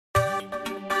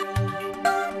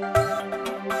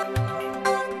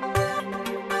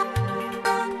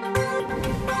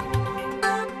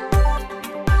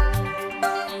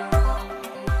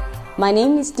My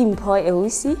name is DIMPHO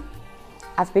EWUSI.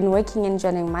 I've been working in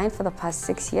joining mine for the past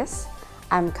 6 years.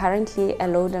 I'm currently a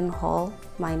load and haul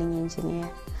mining engineer.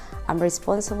 I'm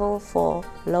responsible for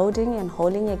loading and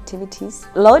hauling activities.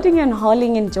 Loading and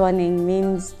hauling in joining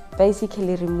means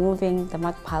basically removing the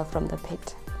mud pile from the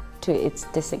pit to its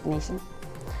designation.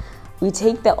 We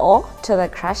take the ore to the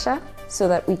crusher so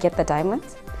that we get the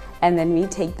diamonds, and then we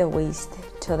take the waste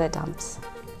to the dumps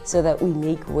so that we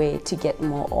make way to get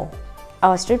more ore.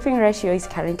 Our stripping ratio is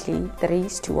currently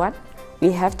 3:1.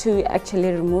 We have to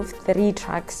actually remove 3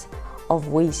 trucks of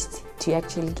waste to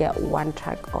actually get 1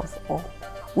 truck of ore.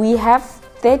 We have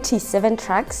 37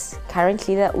 trucks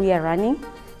currently that we are running.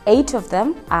 8 of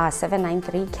them are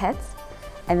 793 cats,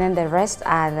 and then the rest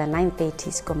are the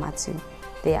 930 Komatsu.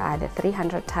 They are the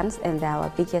 300 tons and they're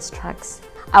our biggest trucks.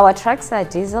 Our trucks are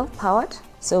diesel powered,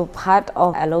 so part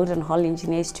of a load and haul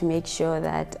engineer is to make sure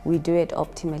that we do it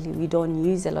optimally. We don't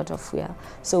use a lot of fuel,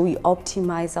 so we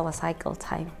optimize our cycle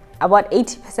time. About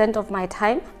 80% of my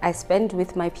time I spend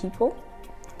with my people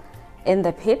in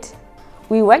the pit.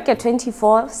 We work a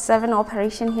 24/7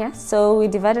 operation here, so we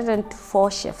divide it into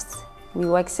 4 shifts. We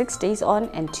work 6 days on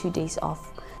and 2 days off.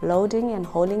 Loading and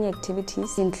hauling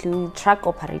activities include truck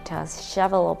operators,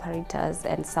 shovel operators,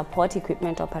 and support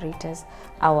equipment operators,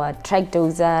 our track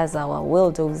dozers, our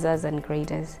wheel dozers, and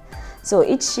graders. So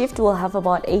each shift will have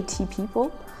about 80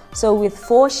 people. So with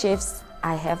 4 shifts,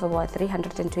 I have about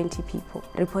 320 people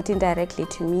reporting directly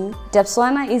to me.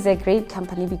 Debswana is a great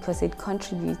company because it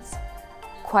contributes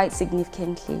quite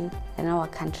significantly in our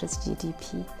country's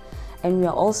GDP. And we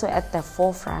are also at the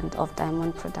forefront of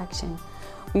diamond production.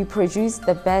 We produce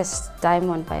the best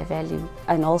diamond by value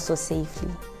and also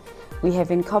safely. We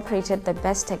have incorporated the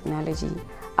best technology.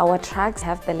 Our trucks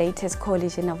have the latest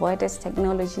collision avoidance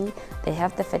technology. They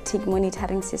have the fatigue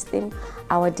monitoring system.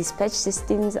 Our dispatch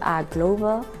systems are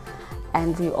global.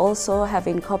 And we also have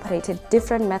incorporated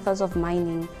different methods of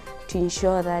mining to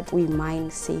ensure that we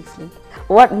mine safely.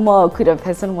 What more could a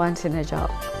person want in a job?